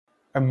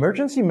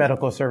Emergency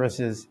medical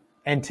services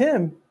and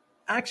Tim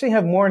actually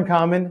have more in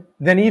common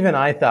than even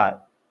I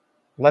thought.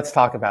 Let's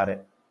talk about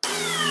it.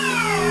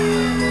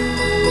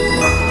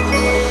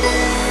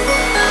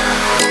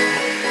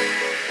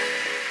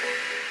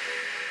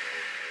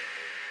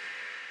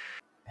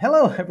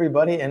 Hello,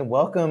 everybody, and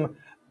welcome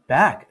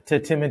back to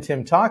Tim and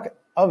Tim Talk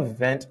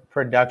Event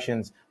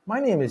Productions.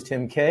 My name is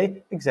Tim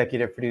Kay,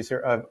 executive producer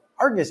of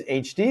Argus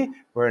HD.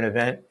 We're an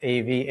event,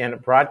 AV,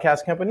 and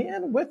broadcast company.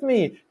 And with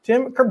me,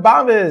 Tim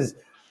Kerbavaz,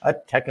 a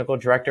technical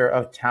director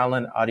of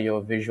Talent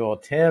Audiovisual.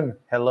 Tim,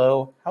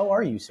 hello. How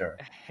are you, sir?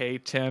 Hey,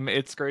 Tim.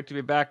 It's great to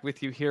be back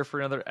with you here for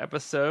another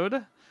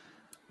episode.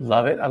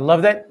 Love it. I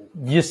love that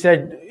you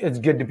said it's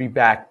good to be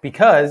back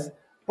because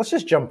let's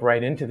just jump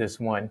right into this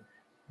one.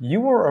 You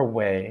were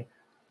away.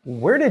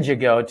 Where did you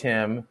go,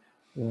 Tim?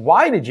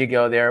 Why did you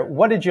go there?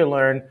 What did you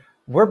learn?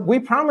 We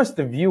promised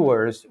the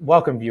viewers,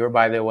 welcome viewer,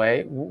 by the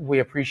way, we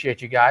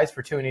appreciate you guys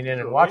for tuning in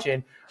and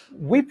watching.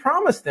 We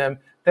promised them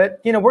that,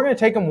 we're going to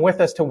take them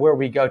with us to where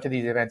we go to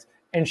these events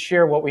and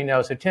share what we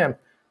know. So, Tim,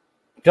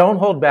 don't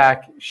hold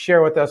back.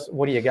 Share with us.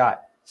 What do you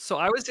got? So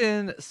I was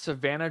in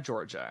Savannah,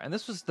 Georgia, and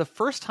this was the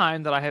first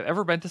time that I have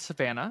ever been to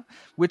Savannah,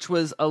 which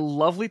was a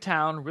lovely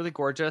town, really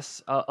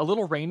gorgeous, a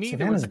little rainy.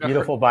 Savannah's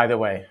beautiful, by the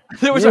way.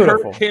 There was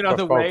beautiful a hurricane on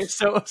the way,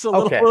 so it's a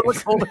little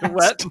cold and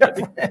wet.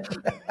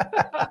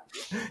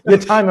 You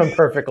time them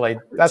perfectly.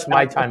 That's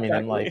my timing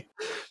in life.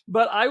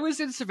 But I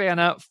was in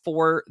Savannah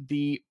for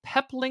the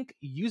Peplink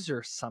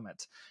User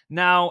Summit.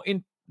 Now,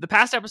 in the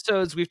past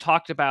episodes, we've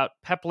talked about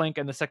Peplink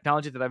and the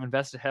technology that I've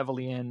invested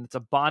heavily in. It's a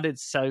bonded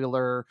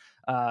cellular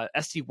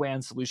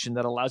SD-WAN solution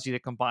that allows you to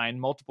combine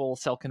multiple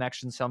cell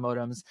connections, cell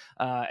modems,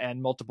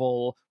 and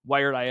multiple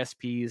wired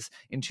ISPs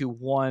into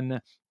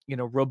one,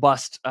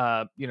 robust,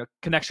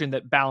 connection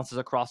that balances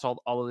across all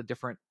of the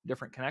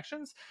different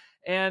connections.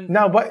 And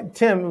now, but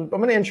Tim, I'm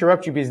going to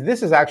interrupt you because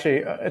this is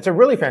actually, it's a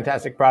really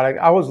fantastic product.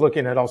 I was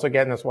looking at also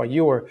getting this while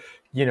you were,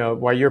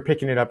 while you're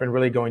picking it up and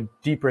really going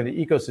deeper in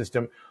the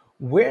ecosystem.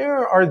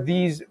 Where are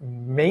these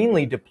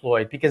mainly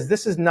deployed? Because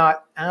this is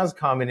not as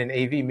common in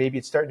AV. Maybe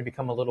it's starting to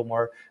become a little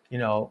more,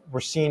 we're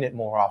seeing it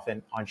more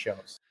often on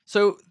shows.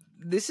 So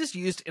this is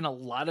used in a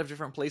lot of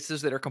different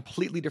places that are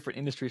completely different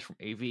industries from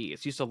AV.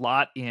 It's used a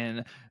lot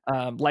in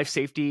life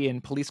safety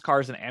and police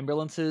cars and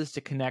ambulances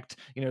to connect,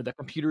 the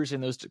computers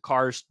in those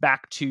cars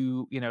back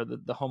to,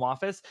 the home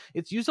office.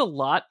 It's used a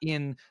lot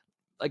in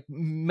like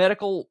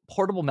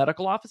portable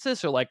medical offices,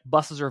 so like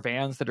buses or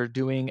vans that are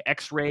doing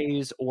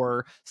x-rays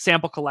or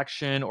sample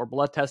collection or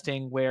blood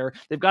testing, where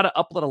they've got to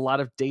upload a lot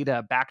of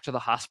data back to the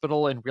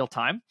hospital in real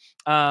time.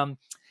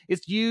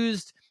 It's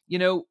used,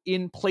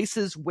 in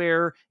places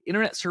where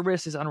internet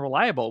service is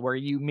unreliable, where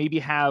you maybe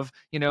have,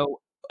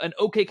 an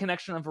okay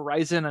connection on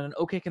Verizon and an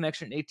okay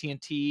connection at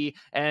AT&T,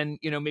 and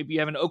maybe you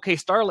have an okay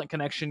Starlink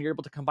connection. You're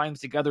able to combine them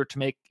together to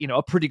make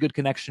a pretty good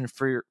connection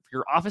for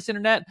your office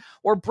internet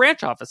or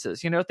branch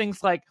offices.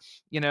 Things like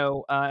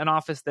an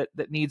office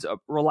that needs a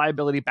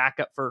reliability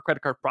backup for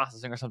credit card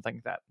processing or something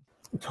like that.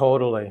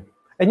 Totally.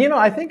 And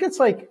I think it's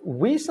like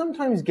we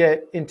sometimes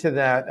get into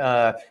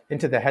that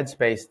into the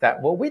headspace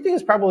that what we think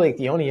is probably like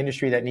the only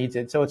industry that needs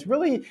it. So it's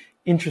really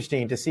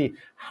interesting to see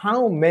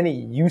how many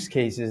use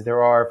cases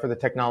there are for the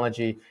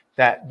technology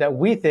that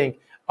we think,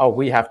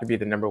 we have to be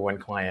the number one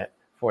client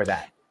for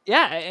that.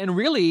 Yeah, and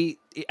really,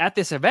 at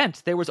this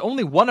event, there was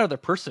only one other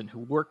person who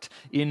worked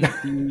in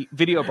the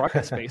video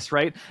broadcast space,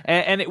 right?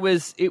 And it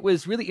was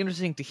really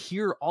interesting to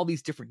hear all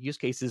these different use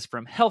cases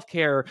from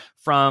healthcare,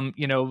 from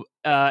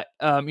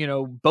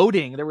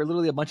boating. There were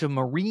literally a bunch of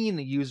marine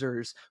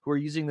users who are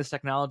using this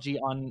technology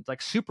on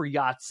like super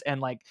yachts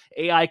and like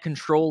AI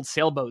controlled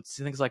sailboats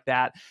and things like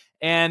that.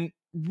 And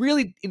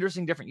really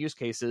interesting different use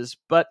cases.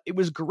 But it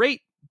was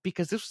great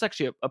because this was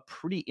actually a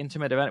pretty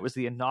intimate event. It was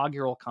the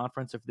inaugural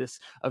conference of this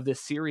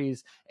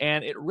series,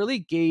 and it really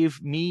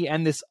gave me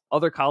and this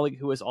other colleague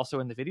who was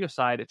also in the video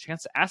side a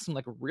chance to ask some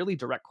like really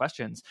direct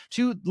questions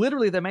to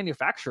literally the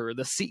manufacturer.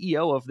 The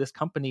CEO of this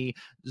company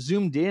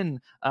zoomed in,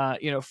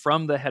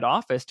 from the head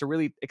office to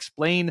really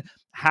explain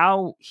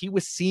how he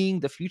was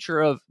seeing the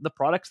future of the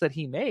products that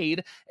he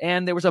made.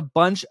 And there was a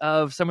bunch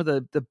of some of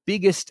the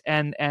biggest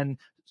and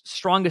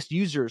strongest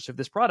users of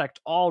this product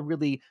all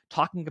really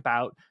talking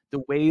about the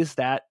ways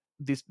that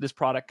this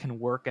product can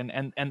work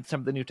and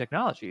some of the new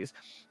technologies.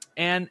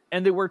 And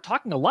they were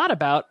talking a lot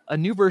about a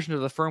new version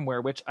of the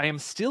firmware, which I am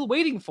still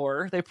waiting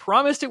for. They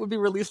promised it would be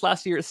released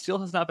last year. It still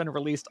has not been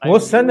released. We'll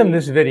send them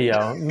this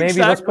video. Maybe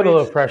Exactly. Let's put a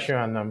little pressure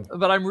on them.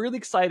 But I'm really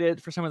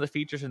excited for some of the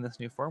features in this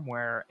new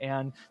firmware.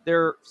 And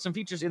there are some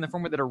features in the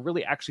firmware that are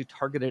really actually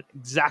targeted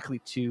exactly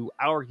to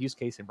our use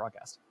case in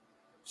broadcast.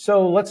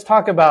 So let's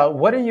talk about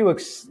what are you,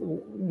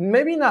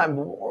 maybe not,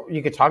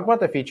 you could talk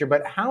about the feature,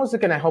 but how is it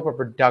going to help a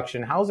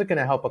production? How is it going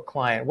to help a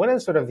client? What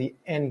is sort of the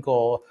end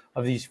goal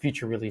of these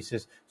feature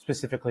releases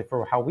specifically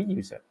for how we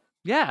use it?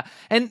 Yeah.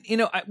 And,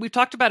 we've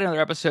talked about in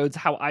other episodes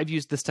how I've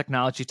used this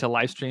technology to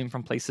live stream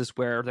from places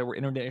where there were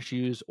internet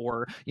issues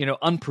or,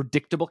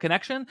 unpredictable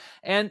connection.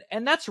 And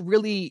that's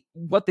really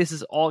what this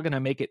is all going to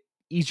make it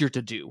easier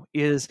to do,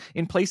 is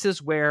in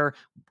places where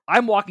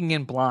I'm walking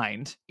in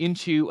blind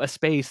into a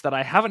space that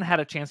I haven't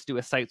had a chance to do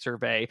a site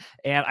survey,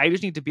 and I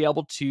just need to be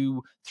able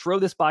to throw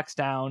this box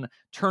down,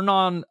 turn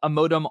on a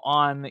modem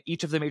on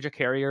each of the major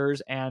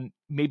carriers, and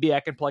maybe I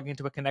can plug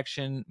into a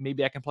connection,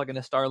 maybe I can plug in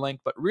a Starlink,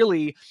 but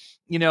really,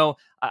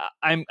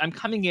 I'm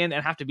coming in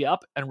and have to be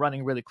up and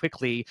running really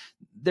quickly.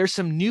 There's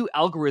some new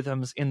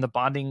algorithms in the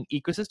bonding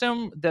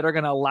ecosystem that are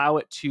going to allow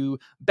it to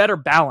better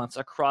balance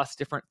across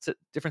different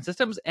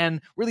systems and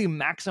really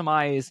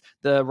maximize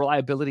the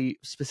reliability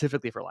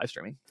specifically for live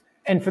streaming.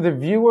 And for the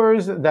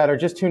viewers that are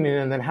just tuning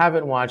in and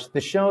haven't watched, the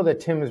show that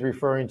Tim is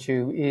referring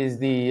to is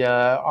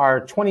our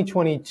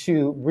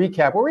 2022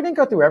 recap, where we didn't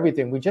go through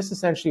everything. We just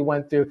essentially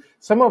went through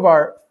some of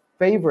our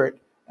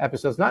favorite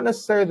episodes, not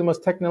necessarily the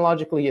most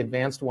technologically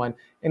advanced one.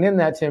 And in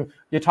that, Tim,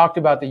 you talked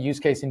about the use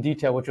case in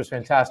detail, which was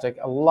fantastic.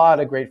 A lot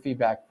of great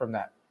feedback from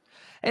that.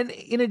 And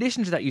in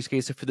addition to that use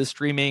case for the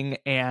streaming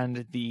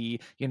and the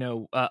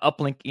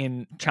uplink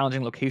in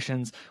challenging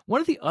locations,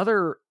 one of the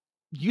other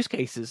use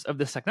cases of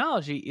this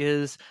technology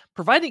is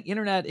providing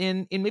internet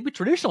in maybe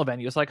traditional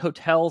venues like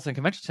hotels and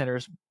convention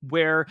centers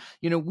where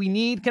we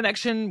need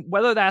connection,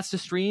 whether that's to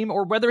stream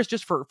or whether it's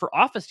just for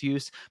office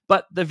use,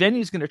 but the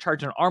venue's going to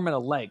charge an arm and a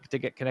leg to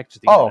get connected to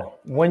the internet.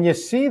 When you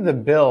see the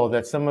bill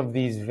that some of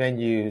these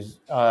venues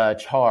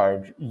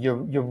charge,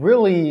 you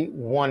really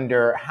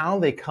wonder how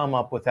they come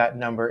up with that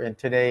number in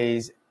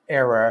today's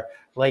era.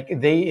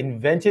 Like, they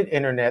invented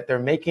internet, they're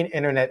making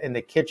internet in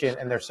the kitchen,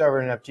 and they're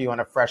serving it up to you on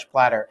a fresh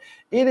platter.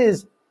 It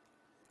is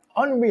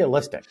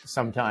unrealistic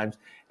sometimes.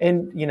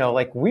 And,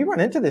 like, we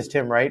run into this,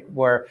 Tim, right?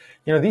 Where,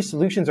 these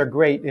solutions are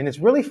great. And it's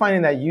really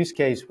finding that use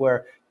case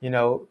where,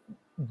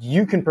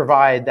 you can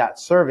provide that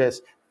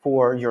service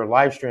for your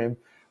live stream.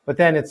 But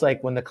then it's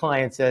like when the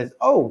client says,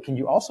 oh, can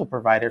you also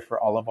provide it for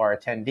all of our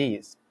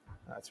attendees?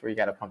 That's where you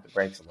got to pump the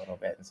brakes a little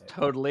bit and say,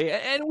 totally.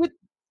 And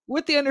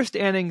with the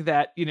understanding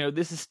that,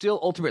 this is still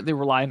ultimately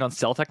reliant on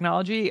cell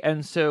technology.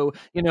 And so,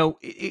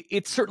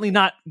 it's certainly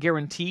not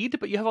guaranteed,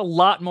 but you have a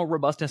lot more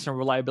robustness and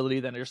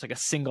reliability than just like a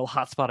single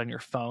hotspot on your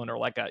phone or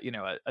like a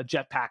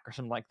jetpack or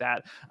something like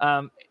that.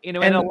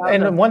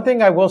 And one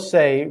thing I will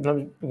say,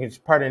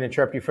 pardon to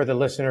interrupt you, for the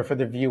listener, for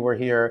the viewer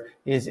here,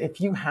 is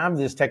if you have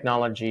this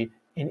technology,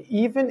 and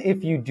even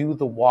if you do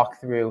the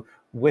walkthrough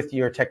with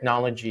your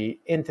technology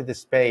into the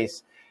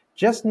space,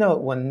 just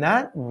note when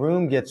that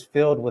room gets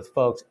filled with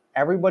folks,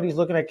 everybody's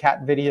looking at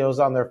cat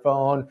videos on their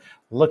phone,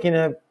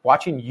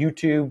 watching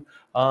YouTube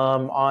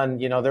on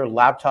their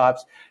laptops.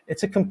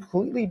 It's a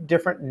completely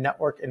different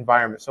network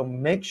environment. So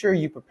make sure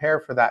you prepare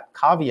for that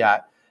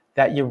caveat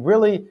that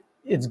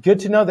it's good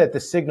to know that the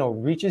signal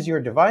reaches your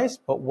device,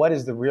 but what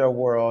is the real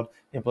world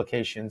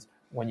implications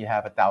when you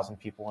have 1,000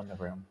 people in the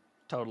room?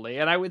 Totally.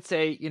 And I would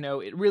say,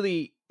 it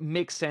really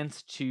makes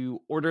sense to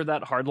order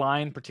that hard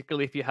line,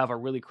 particularly if you have a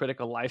really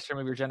critical live stream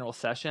of your general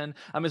session.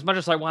 As much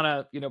as I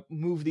want to,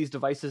 move these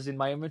devices in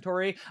my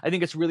inventory, I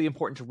think it's really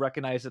important to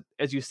recognize that,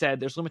 as you said,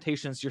 there's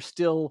limitations. You're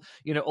still,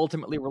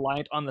 ultimately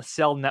reliant on the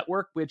cell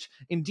network, which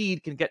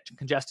indeed can get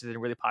congested in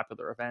really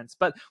popular events.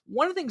 But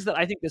one of the things that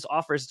I think this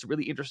offers, it's a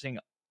really interesting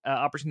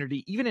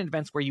opportunity, even in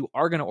events where you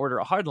are going to order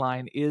a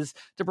hardline, is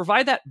to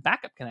provide that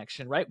backup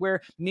connection, right?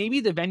 Where maybe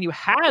the venue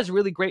has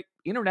really great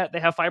internet, they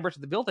have fiber to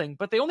the building,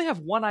 but they only have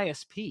one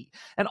ISP.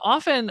 And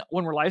often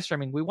when we're live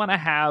streaming, we want to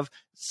have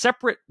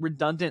separate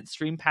redundant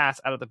stream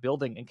paths out of the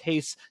building in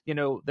case,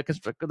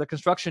 the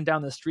construction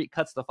down the street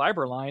cuts the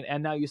fiber line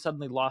and now you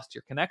suddenly lost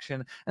your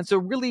connection. And so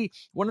really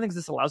one of the things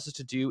this allows us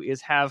to do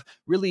is have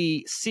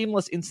really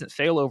seamless instant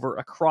failover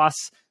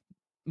across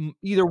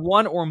either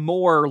one or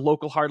more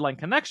local hardline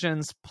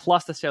connections,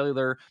 plus the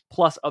cellular,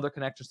 plus other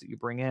connections that you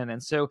bring in.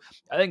 And so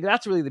I think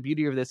that's really the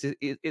beauty of this.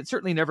 It's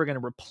certainly never going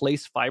to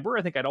replace fiber.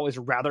 I think I'd always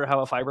rather have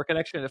a fiber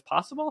connection if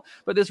possible,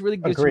 but this really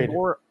gives you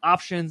more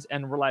options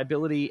and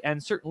reliability.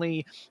 And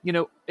certainly,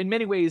 in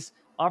many ways,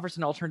 offers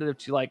an alternative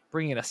to like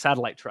bringing in a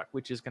satellite truck,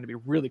 which is going to be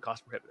really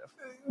cost prohibitive.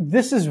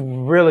 This is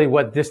really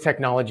what this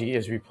technology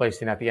is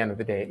replacing at the end of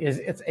the day.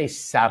 It's a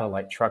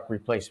satellite truck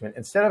replacement.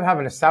 Instead of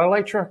having a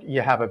satellite truck, you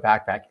have a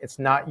backpack. It's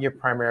not your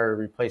primary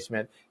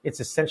replacement.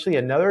 It's essentially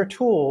another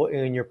tool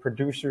in your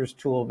producer's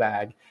tool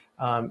bag.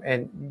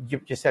 And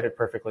you said it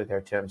perfectly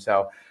there, Tim.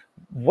 So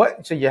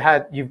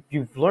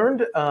you've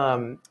learned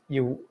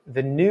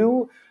the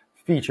new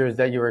features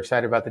that you were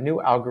excited about, the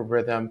new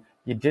algorithm.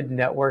 You did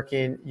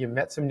networking. You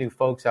met some new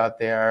folks out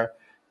there.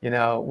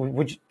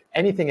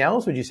 Anything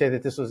else? Would you say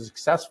that this was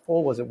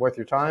successful? Was it worth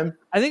your time?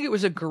 I think it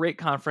was a great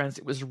conference.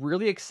 It was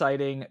really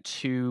exciting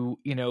to,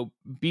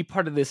 be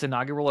part of this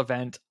inaugural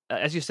event.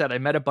 As you said, I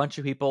met a bunch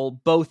of people,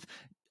 both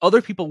other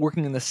people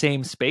working in the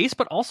same space,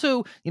 but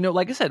also,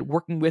 like I said,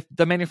 working with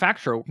the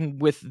manufacturer, working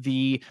with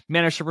the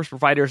managed service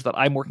providers that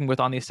I'm working with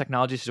on these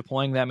technologies,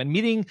 deploying them, and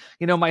meeting,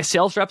 my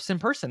sales reps in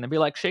person and be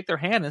like, shake their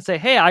hand and say,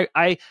 hey,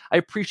 I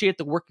appreciate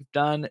the work you've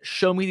done.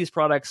 Show me these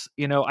products.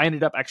 I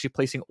ended up actually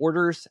placing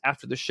orders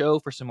after the show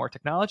for some more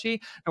technology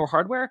and more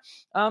hardware.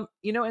 And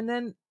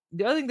then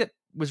the other thing that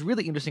was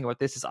really interesting about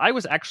this is I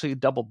was actually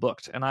double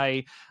booked, and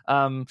I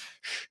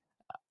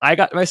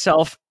got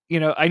myself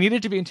I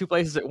needed to be in two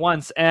places at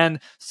once. And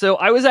so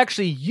I was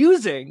actually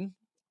using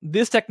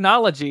this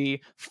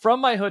technology from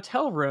my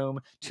hotel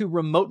room to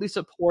remotely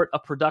support a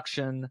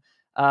production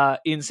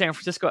in San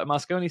Francisco at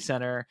Moscone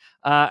Center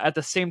at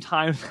the same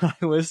time that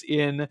I was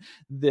in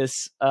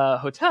this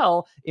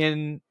hotel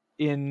in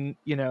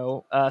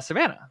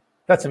Savannah.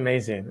 That's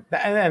amazing.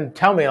 And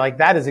tell me, like,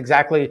 that is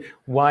exactly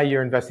why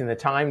you're investing the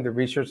time, the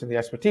research, and the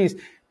expertise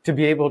to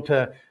be able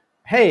to,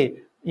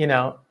 hey,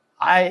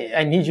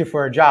 I need you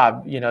for a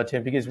job,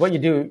 Tim, because what you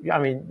do, I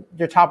mean,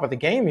 you're top of the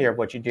game here of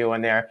what you do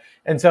in there.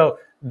 And so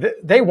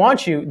they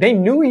want you. They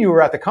knew you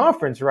were at the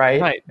conference,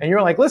 right? And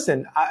you're like,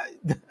 listen,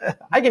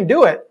 I can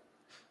do it.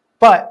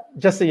 But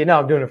just so you know,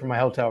 I'm doing it from my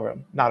hotel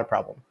room. Not a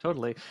problem.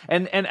 Totally.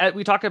 And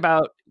we talked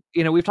about,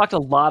 we've talked a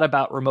lot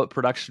about remote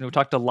production. We've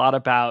talked a lot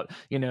about,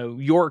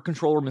 your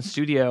control room and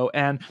studio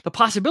and the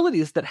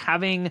possibilities that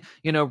having,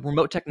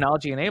 remote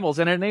technology enables.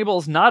 And it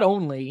enables not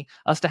only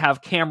us to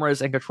have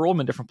cameras and control room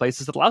in different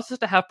places, it allows us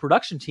to have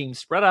production teams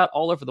spread out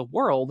all over the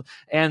world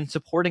and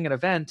supporting an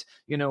event,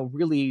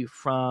 really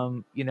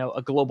from,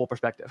 a global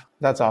perspective.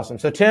 That's awesome.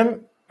 So,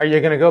 Tim, are you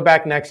going to go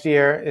back next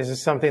year? Is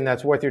this something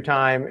that's worth your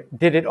time?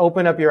 Did it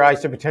open up your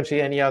eyes to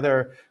potentially any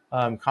other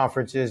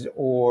conferences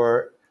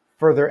or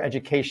further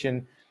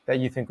education that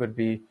you think would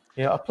be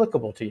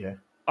applicable to you?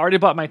 Already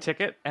bought my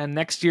ticket, and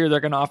next year they're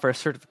going to offer a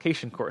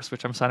certification course,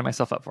 which I'm signing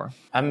myself up for.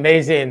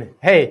 Amazing.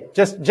 Hey,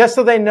 just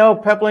so they know,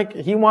 Peplink,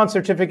 he wants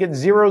certificate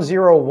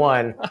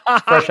 001,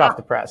 fresh off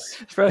the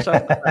press. Fresh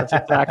off the press,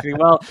 exactly.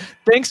 Well,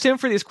 thanks, Tim,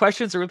 for these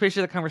questions. I really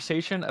appreciate the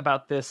conversation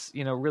about this,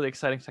 really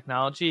exciting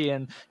technology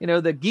and,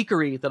 the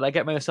geekery that I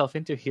get myself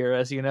into here.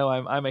 As you know,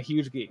 I'm a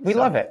huge geek. We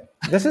love it.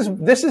 This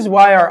is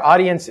why our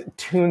audience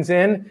tunes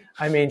in.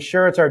 I mean,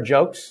 sure, it's our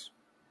jokes.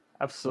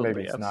 Absolutely.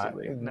 Maybe it's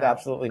absolutely not.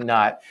 Absolutely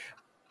not.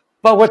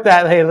 But with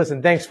that, hey, listen,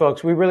 thanks,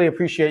 folks. We really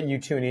appreciate you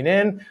tuning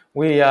in.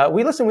 We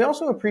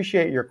also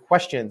appreciate your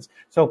questions.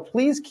 So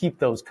please keep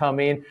those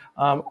coming.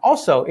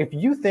 Also, if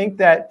you think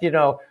that,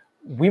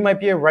 we might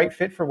be a right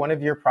fit for one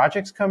of your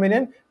projects coming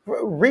in,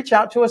 reach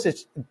out to us.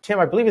 It's Tim,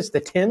 I believe it's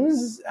the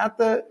Tims at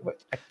the,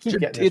 I keep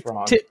getting this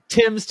wrong.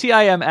 Tims,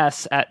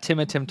 TIMS at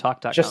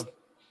timandtimtalk.com. Just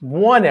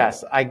one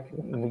S.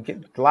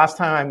 The last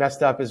time I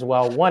messed up as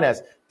well. One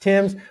S.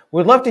 Tims,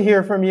 we'd love to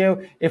hear from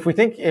you. If we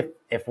think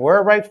if we're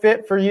a right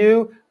fit for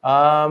you,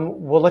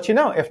 we'll let you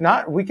know. If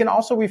not, we can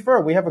also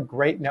refer. We have a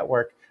great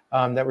network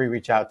that we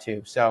reach out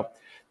to. So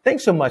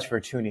thanks so much for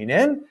tuning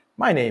in.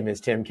 My name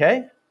is Tim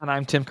Kay. And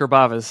I'm Tim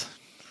Kerbavaz.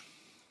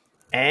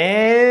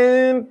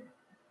 And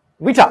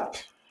we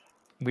talked.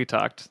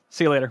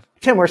 See you later.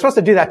 Tim, we're supposed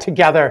to do that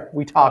together.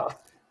 We talked.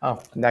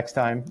 Oh, next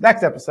time.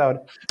 Next episode.